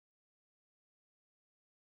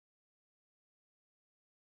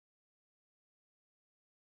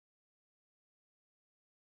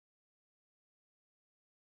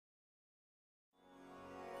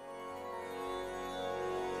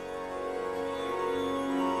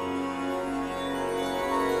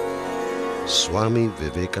Swami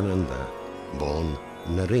Vivekananda, born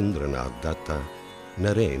Narendranath Datta,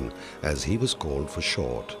 Naren as he was called for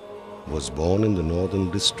short, was born in the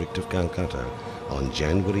northern district of Calcutta on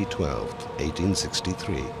January 12,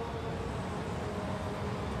 1863.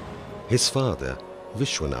 His father,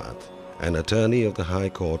 Vishwanath, an attorney of the High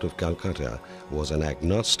Court of Calcutta, was an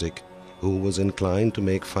agnostic who was inclined to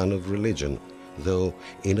make fun of religion, though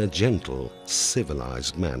in a gentle,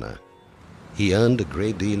 civilized manner. He earned a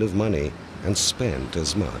great deal of money and spent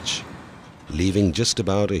as much, leaving just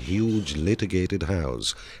about a huge litigated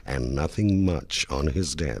house and nothing much on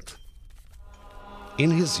his death. In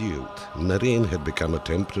his youth, Naren had become a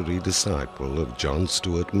temporary disciple of John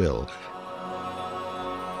Stuart Mill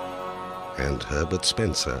and Herbert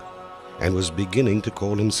Spencer, and was beginning to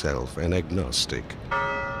call himself an agnostic.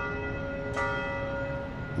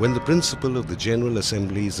 When the principal of the General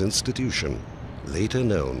Assembly's institution, later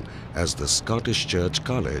known as the Scottish Church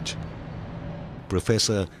College,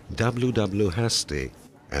 Professor W. Hastie,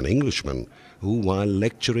 an Englishman who, while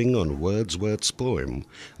lecturing on Wordsworth's poem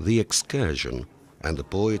The Excursion and the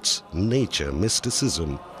poet's nature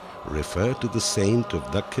mysticism, referred to the saint of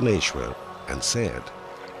Dakshineshwar and said,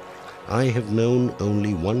 "I have known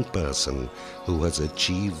only one person who has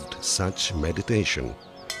achieved such meditation.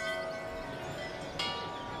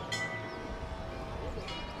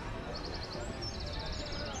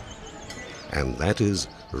 And that is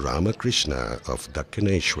Ramakrishna of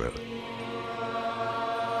Dakshineshwar."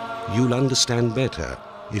 You'll understand better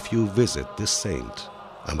if you visit this saint.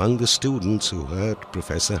 Among the students who heard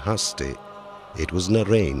Professor Hastie, it was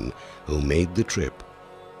Naren who made the trip,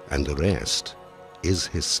 and the rest is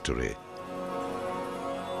history.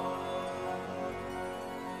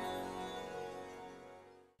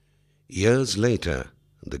 Years later,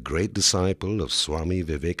 the great disciple of Swami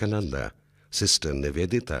Vivekananda, Sister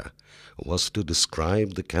Nivedita, was to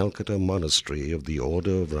describe the Calcutta monastery of the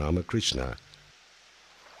Order of Ramakrishna.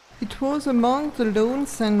 It was among the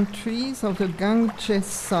lawns and trees of the Ganges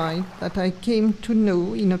side that I came to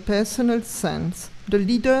know in a personal sense the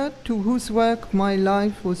leader to whose work my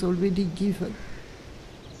life was already given.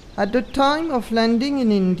 At the time of landing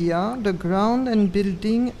in India, the ground and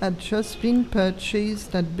building had just been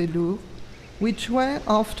purchased at Belur, which were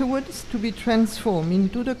afterwards to be transformed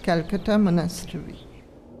into the Calcutta monastery.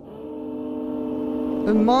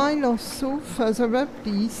 A mile or so further up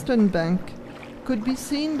the eastern bank could be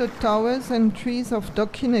seen the towers and trees of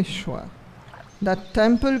Dakshineshwar, that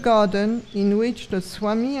temple garden in which the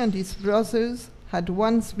Swami and his brothers had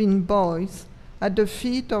once been boys at the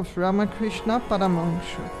feet of Ramakrishna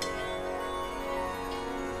Paramahansa.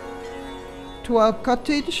 To our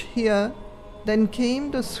cottage here then came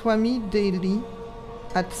the Swami daily,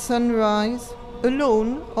 at sunrise,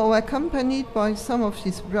 alone or accompanied by some of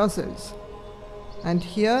his brothers. And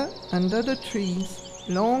here, under the trees,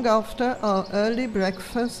 long after our early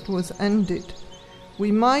breakfast was ended,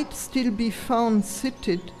 we might still be found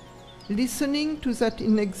seated, listening to that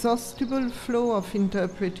inexhaustible flow of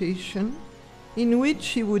interpretation, in which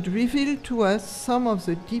he would reveal to us some of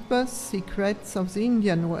the deepest secrets of the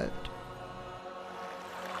Indian world.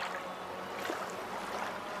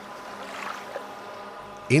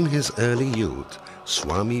 In his early youth,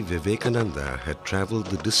 Swami Vivekananda had traveled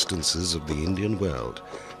the distances of the Indian world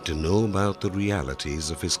to know about the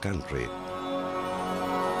realities of his country.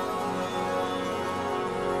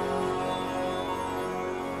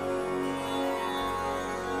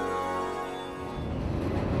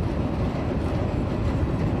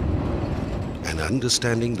 And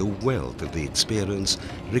understanding the wealth of the experience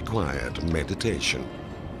required meditation.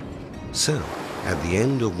 So, at the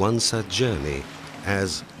end of one such journey,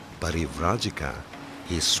 as Parivrajika,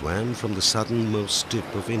 he swam from the southernmost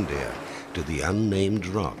tip of India to the unnamed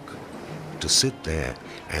rock, to sit there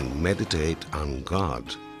and meditate on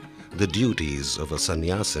God, the duties of a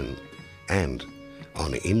sannyasin, and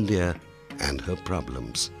on India and her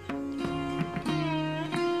problems.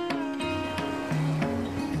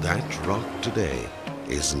 That rock today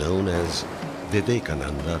is known as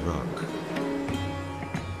Vivekananda Rock.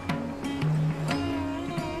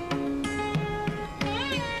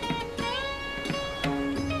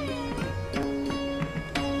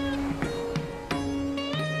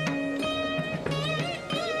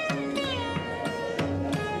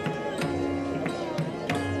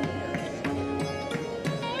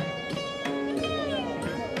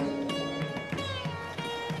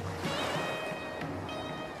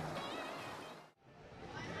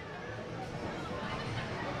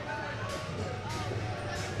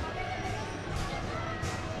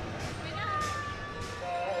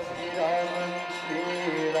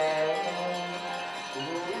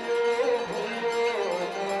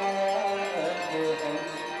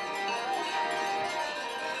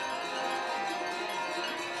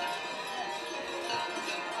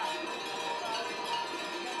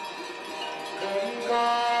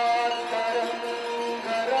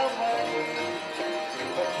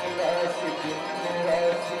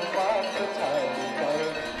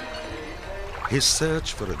 His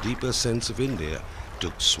search for a deeper sense of India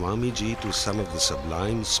took Swamiji to some of the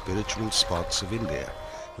sublime spiritual spots of India,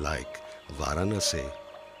 like Varanasi.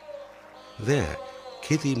 There,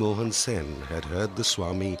 Kitty Mohan Sen had heard the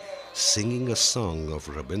Swami singing a song of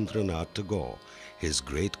Rabindranath Tagore, his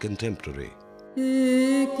great contemporary.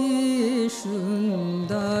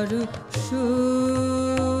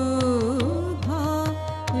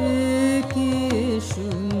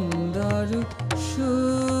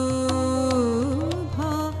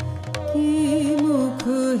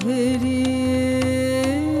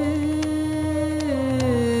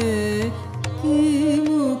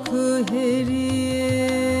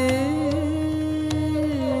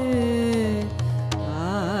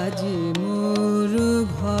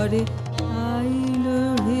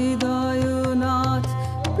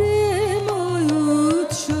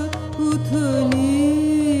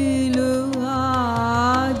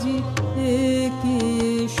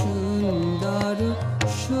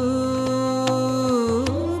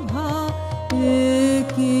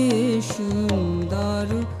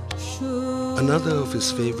 Another of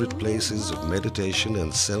his favorite places of meditation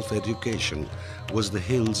and self-education was the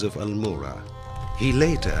hills of Almora. He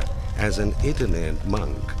later, as an itinerant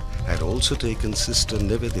monk, had also taken Sister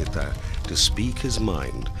Nivedita to speak his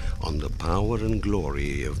mind on the power and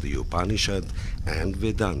glory of the Upanishad and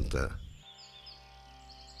Vedanta.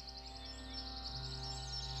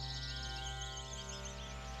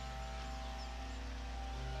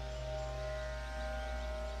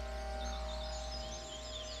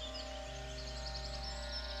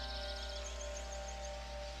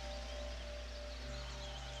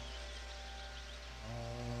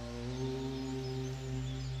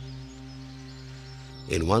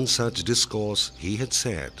 In one such discourse, he had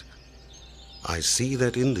said, "I see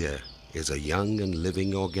that India is a young and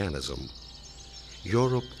living organism.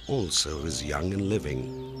 Europe also is young and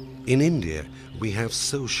living. In India, we have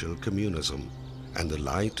social communism and the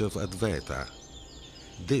light of Advaita.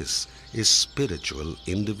 This is spiritual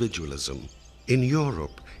individualism. In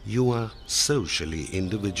Europe, you are socially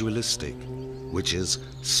individualistic, which is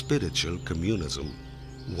spiritual communism.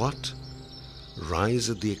 What? Rise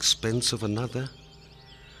at the expense of another?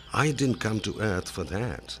 I didn't come to earth for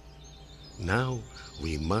that. Now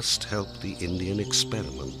we must help the Indian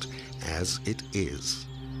experiment as it is."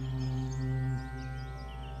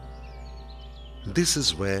 This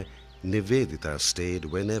is where Nivedita stayed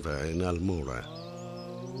whenever in Almora.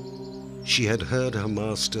 She had heard her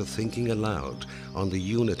master thinking aloud on the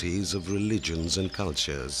unities of religions and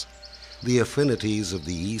cultures, the affinities of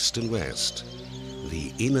the East and West,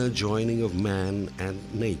 the inner joining of man and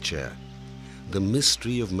nature, the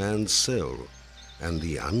mystery of man's soul, and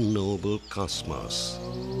the unknowable cosmos.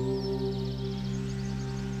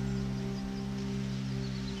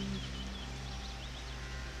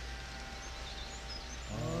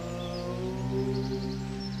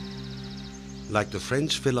 Like the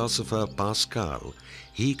French philosopher Pascal,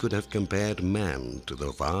 he could have compared man to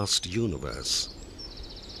the vast universe.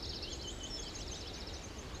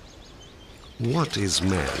 What is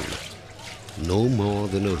man? No more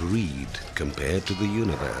than a reed compared to the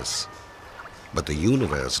universe. But the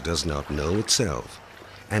universe does not know itself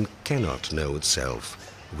and cannot know itself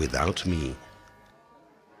without me.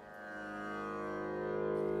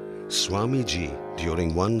 Swamiji,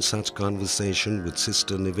 during one such conversation with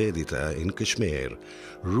Sister Nivedita in Kashmir,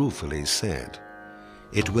 ruefully said,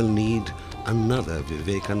 "It will need another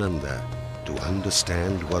Vivekananda to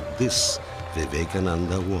understand what this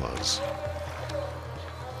Vivekananda was."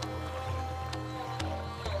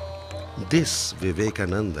 This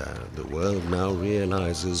Vivekananda, the world now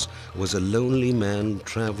realizes, was a lonely man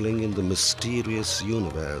traveling in the mysterious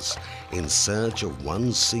universe in search of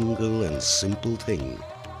one single and simple thing: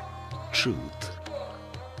 truth.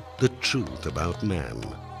 The truth about man.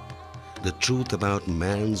 The truth about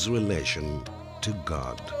man's relation to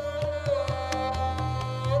God.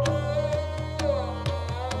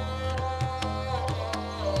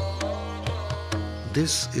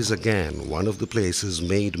 This is again one of the places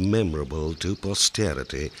made memorable to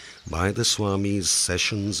posterity by the Swami's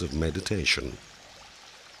sessions of meditation.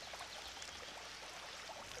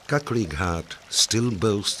 Kakri Ghat still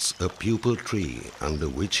boasts a pupal tree under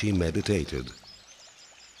which he meditated.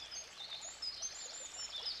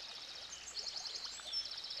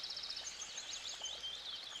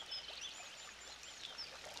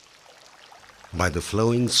 By the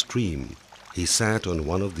flowing stream, he sat on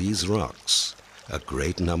one of these rocks a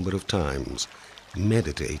great number of times,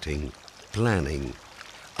 meditating, planning,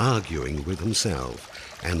 arguing with himself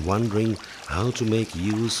and wondering how to make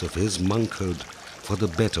use of his monkhood for the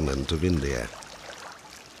betterment of India.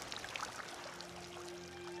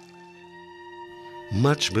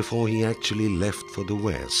 Much before he actually left for the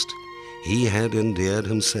West, he had endeared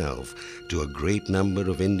himself to a great number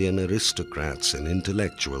of Indian aristocrats and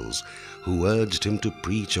intellectuals who urged him to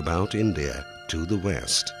preach about India to the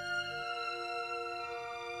West.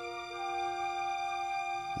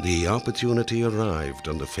 The opportunity arrived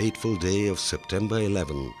on the fateful day of September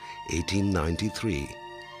 11, 1893,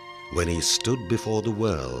 when he stood before the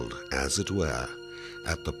world, as it were,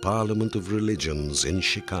 at the Parliament of Religions in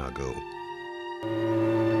Chicago.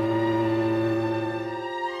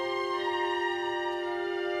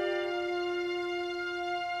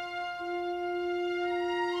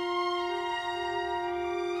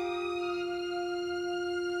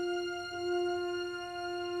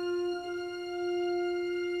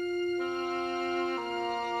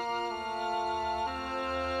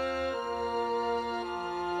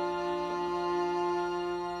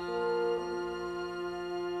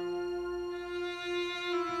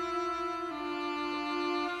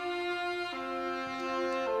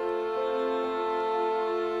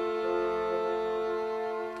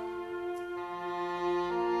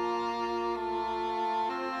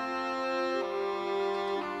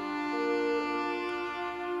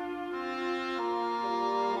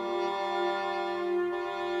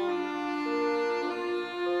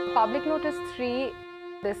 Public Notice 3,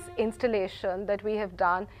 this installation that we have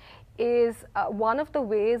done, is one of the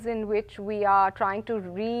ways in which we are trying to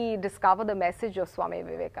rediscover the message of Swami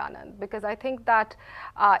Vivekananda, because I think that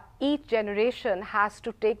each generation has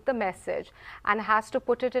to take the message and has to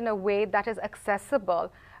put it in a way that is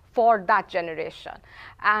accessible for that generation.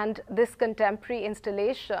 And this contemporary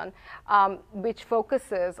installation, which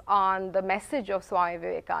focuses on the message of Swami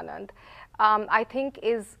Vivekananda, I think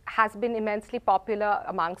has been immensely popular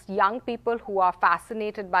amongst young people who are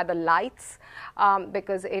fascinated by the lights,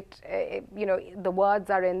 because the words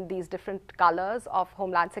are in these different colors of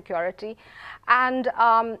Homeland Security, and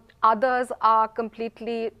others are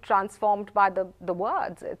completely transformed by the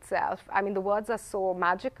words itself. I mean, the words are so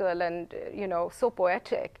magical and so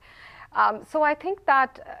poetic. So I think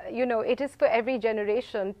that it is for every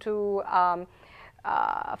generation to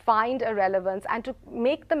find a relevance and to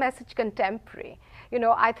make the message contemporary.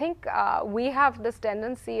 I think we have this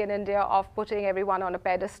tendency in India of putting everyone on a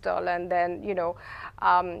pedestal and then,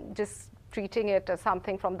 just treating it as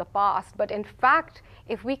something from the past. But in fact,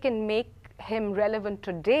 if we can make him relevant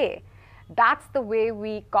today, that's the way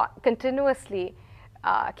we continuously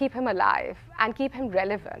keep him alive and keep him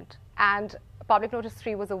relevant. And Public Notice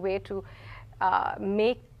 3 was a way to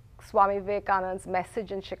make Swami Vivekananda's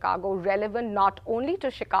message in Chicago relevant not only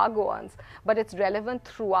to Chicagoans, but it's relevant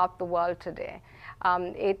throughout the world today.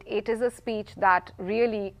 It is a speech that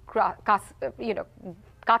really cuts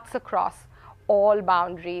across all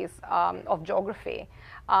boundaries of geography.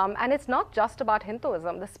 And it's not just about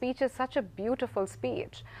Hinduism. The speech is such a beautiful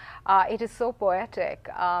speech. It is so poetic.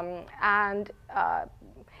 And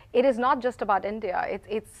it is not just about India.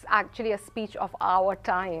 It's actually a speech of our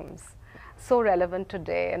times. So relevant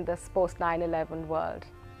today in this post-9/11 world.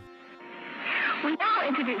 We now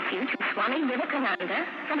introduce you to Swami Vivekananda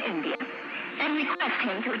from India and request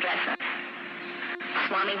him to address us.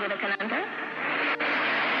 Swami Vivekananda.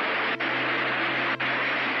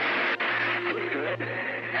 Sisters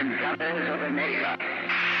and brothers of America.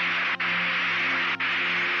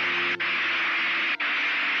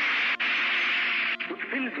 It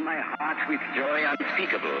fills my heart with joy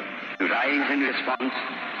unspeakable to rise in response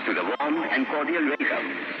to the warm and cordial welcome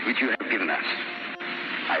which you have given us.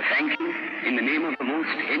 I thank you in the name of the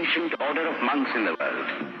most ancient order of monks in the world.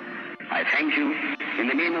 I thank you in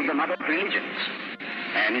the name of the mother of religions.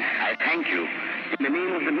 And I thank you in the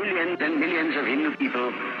name of the millions and millions of Hindu people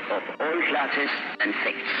of all classes and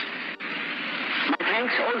sects. My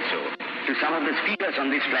thanks also to some of the speakers on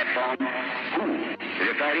this platform who,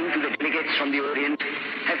 referring to the delegates from the Orient,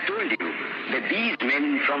 have told you that these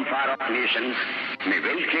men from far-off nations may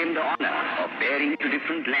well claim the honor of bearing to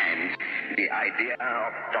different lands the idea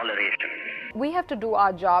of toleration. We have to do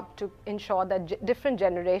our job to ensure that different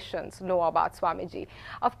generations know about Swamiji.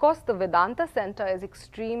 Of course, the Vedanta Center is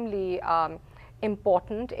extremely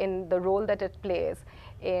important in the role that it plays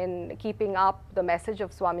in keeping up the message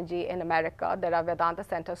of Swamiji in America. There are Vedanta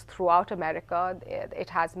centers throughout America. It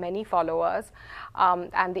has many followers,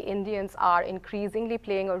 and the Indians are increasingly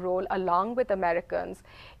playing a role along with Americans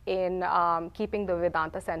in keeping the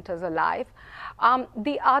Vedanta centers alive.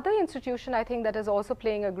 The other institution I think that is also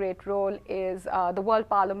playing a great role is the World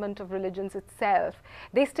Parliament of Religions itself.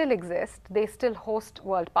 They still exist. They still host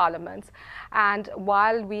world parliaments. And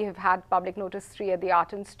while we have had Public Notice 3 at the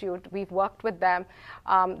Art Institute, we've worked with them.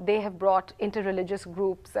 They have brought interreligious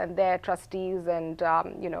groups and their trustees and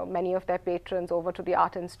many of their patrons over to the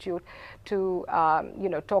Art Institute to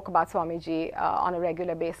talk about Swamiji on a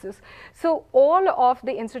regular basis. So all of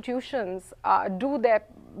the institutions do their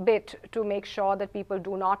bit to make sure that people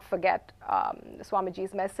do not forget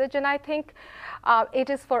Swamiji's message. And I think it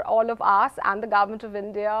is for all of us and the government of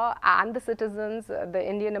India and the citizens, the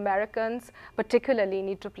Indian Americans particularly,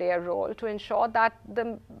 need to play a role to ensure that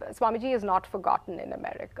the Swamiji is not forgotten in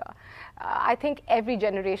America. I think every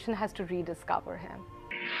generation has to rediscover him.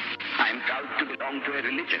 I am proud to belong to a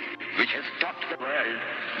religion which has taught the world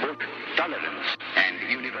both tolerance and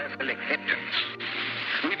universal acceptance.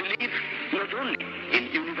 We believe not only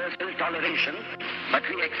in universal toleration, but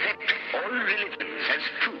we accept all religions as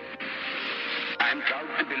true. I am proud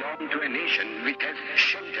to belong to a nation which has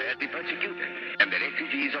sheltered the persecuted and the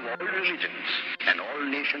refugees of all religions and all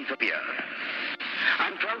nations of the earth. I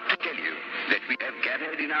am proud to tell you that we have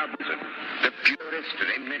gathered in our bosom the purest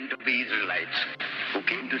remnant of the Israelites who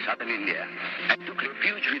came to southern India and took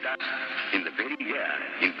refuge with us in the very year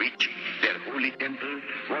in which their holy temple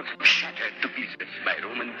was shattered to pieces by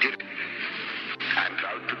Roman tyranny. I am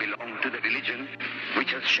proud to belong to the religion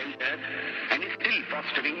which has sheltered and is still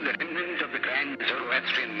fostering the remnant of the grand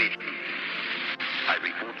Zoroastrian nation. I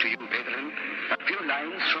report to you, brethren, a few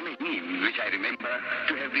lines from a hymn which I remember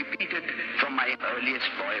to have repeated from my earliest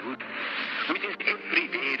boyhood, which is every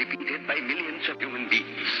day repeated by millions of human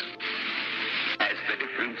beings. As the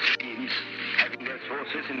different streams, having their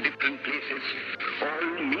sources in different places,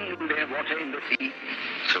 all mingle their water in the sea,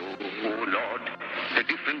 so, O Lord, the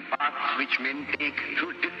different paths which men take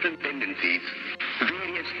through different tendencies,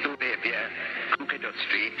 various though they appear, crooked or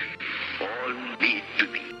straight, all lead to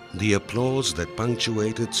thee. The applause that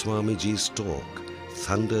punctuated Swamiji's talk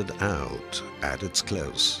thundered out at its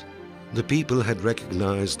close. The people had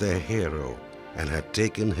recognized their hero and had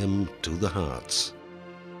taken him to the hearts.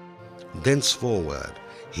 Thenceforward,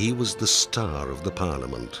 he was the star of the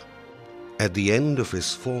Parliament. At the end of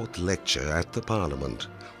his fourth lecture at the Parliament,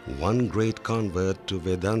 one great convert to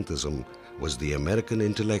Vedantism was the American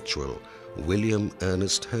intellectual William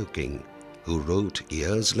Ernest Hawking, who wrote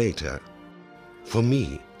years later, "For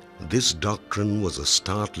me, this doctrine was a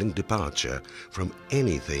startling departure from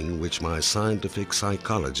anything which my scientific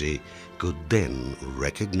psychology could then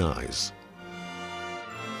recognize."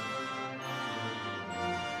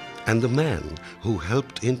 And the man who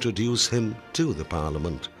helped introduce him to the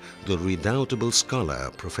Parliament, the redoubtable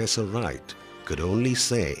scholar Professor Wright, could only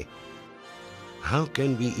say, "How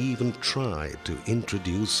can we even try to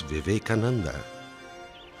introduce Vivekananda?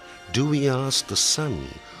 Do we ask the sun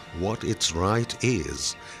what its right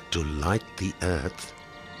is to light the earth?"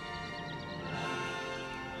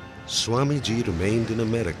 Swamiji remained in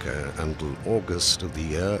America until August of the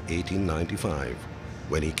year 1895,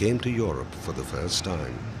 when he came to Europe for the first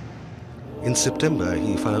time. In September,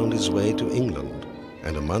 he found his way to England,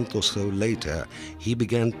 and a month or so later, he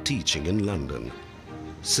began teaching in London.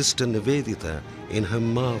 Sister Nivedita, in her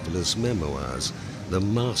marvelous memoirs, "The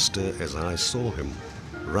Master as I Saw Him,"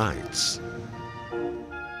 writes,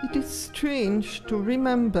 It is strange to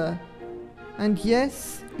remember, and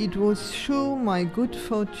yes, it was sure my good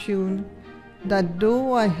fortune, that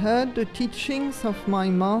though I heard the teachings of my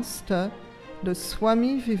master, the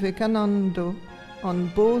Swami Vivekananda, on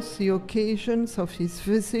both the occasions of his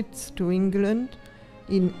visits to England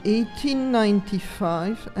in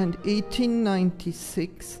 1895 and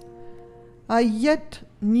 1896, I yet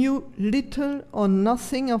knew little or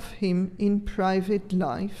nothing of him in private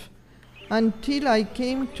life until I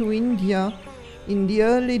came to India in the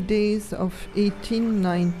early days of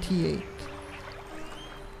 1898.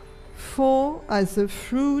 For as a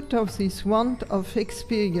fruit of this want of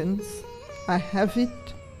experience, I have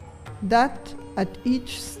it, that at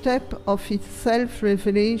each step of his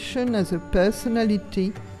self-revelation as a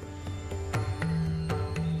personality,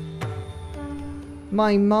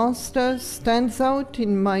 my master stands out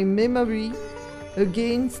in my memory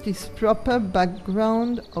against this proper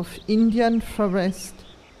background of Indian forest.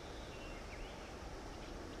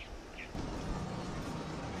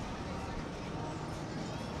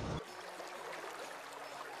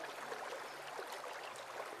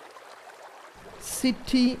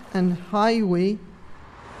 city and highway,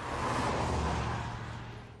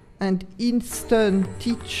 and Eastern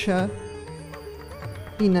teacher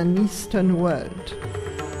in an Eastern world.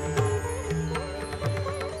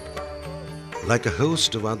 Like a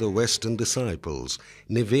host of other Western disciples,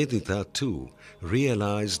 Nivedita too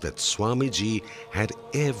realized that Swamiji had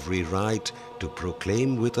every right to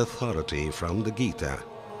proclaim with authority from the Gita.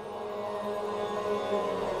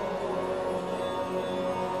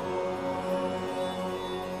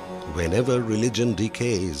 Whenever religion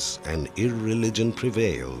decays and irreligion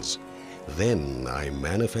prevails, then I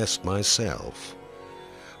manifest myself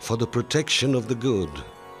for the protection of the good,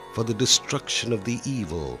 for the destruction of the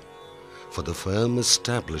evil, for the firm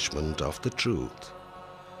establishment of the truth.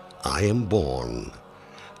 I am born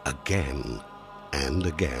again and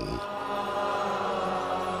again.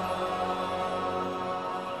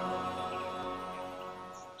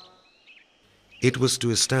 It was to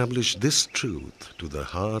establish this truth to the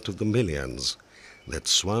heart of the millions that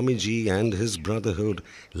Swamiji and his brotherhood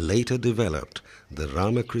later developed the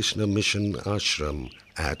Ramakrishna Mission Ashram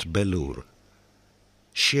at Belur.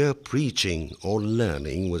 Sheer preaching or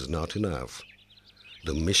learning was not enough.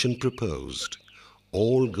 The mission proposed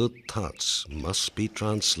all good thoughts must be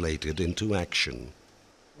translated into action.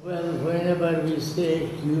 Well, whenever we say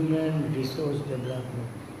human resource development,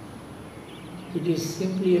 it is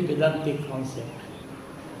simply a Vedantic concept.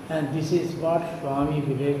 And this is what Swami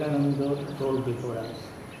Vivekananda told before us.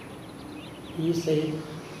 He said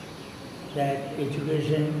that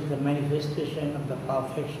education is the manifestation of the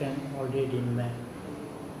perfection already in man.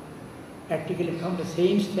 Practically from the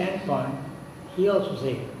same standpoint, he also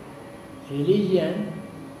said, religion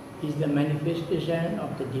is the manifestation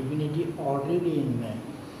of the divinity already in man.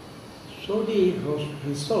 So the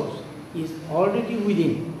resource is already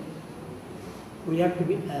within. We have to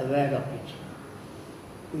be aware of it.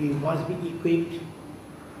 We must be equipped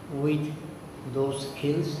with those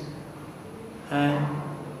skills and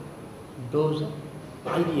those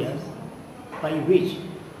ideas by which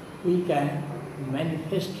we can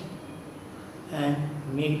manifest and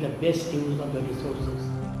make the best use of the resources.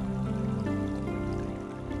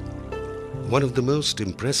 One of the most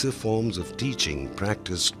impressive forms of teaching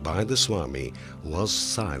practiced by the Swami was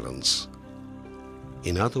silence.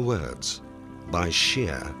 In other words, by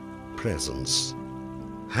sheer presence.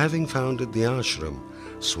 Having founded the ashram,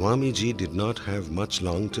 Swamiji did not have much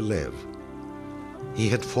long to live. He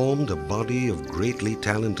had formed a body of greatly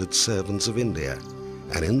talented servants of India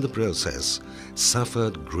and in the process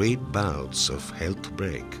suffered great bouts of health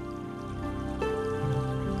break.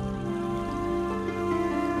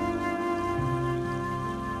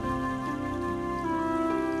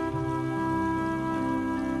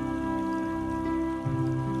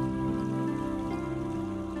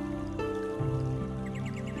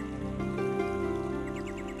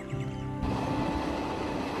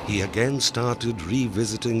 He again started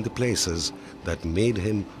revisiting the places that made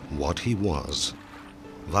him what he was.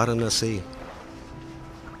 Varanasi,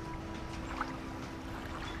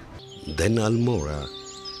 then Almora,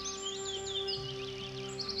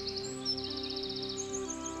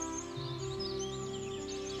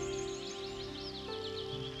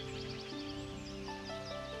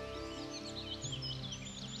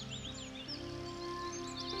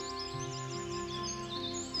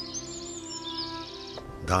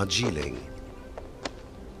 Darjeeling,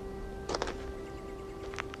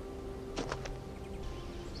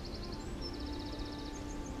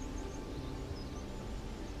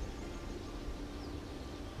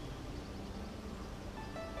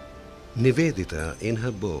 Nivedita in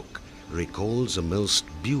her book recalls a most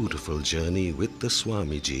beautiful journey with the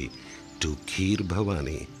Swamiji to Kheer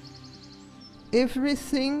Bhavani.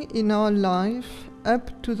 Everything in our life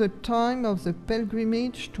up to the time of the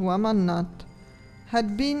pilgrimage to Amarnath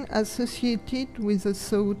had been associated with the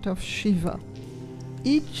thought of Shiva.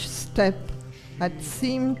 Each step had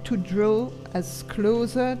seemed to draw us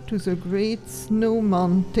closer to the great snow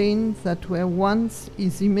mountains that were once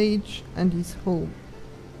his image and his home.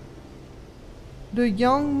 The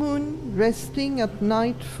young moon resting at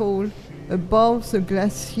nightfall above the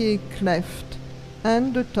glacier cleft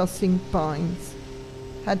and the tossing pines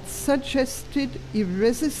had suggested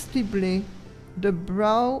irresistibly the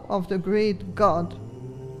brow of the great God,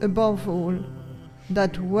 above all,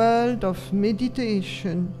 that world of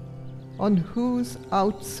meditation on whose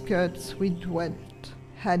outskirts we dwelt,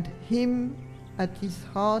 had him at his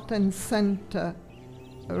heart and center,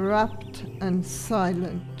 rapt and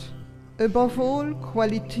silent, above all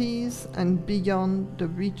qualities and beyond the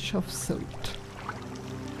reach of thought.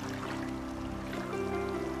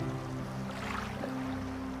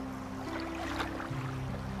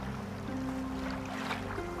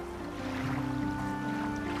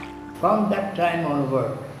 From that time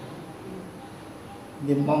onward,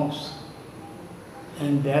 the monks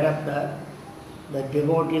and thereafter the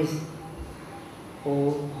devotees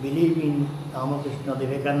who believe in Ramakrishna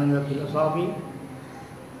Vivekananda philosophy,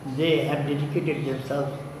 they have dedicated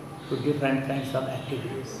themselves to different kinds of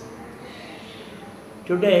activities.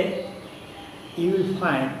 Today, you will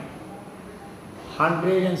find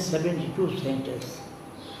 172 centers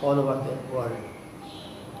all over the world.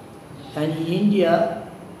 And in India,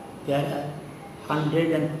 there are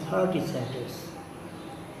 130 centers,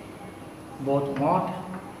 both mott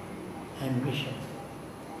and mission.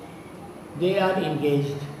 They are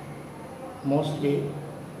engaged mostly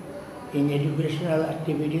in educational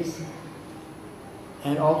activities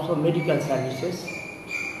and also medical services,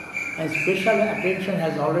 and special attention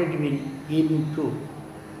has already been given to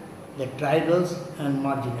the tribals and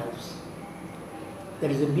marginals. There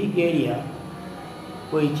is a big area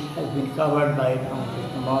which has been covered by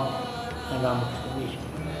Ramakrishna Math and Ramakrishna Mission.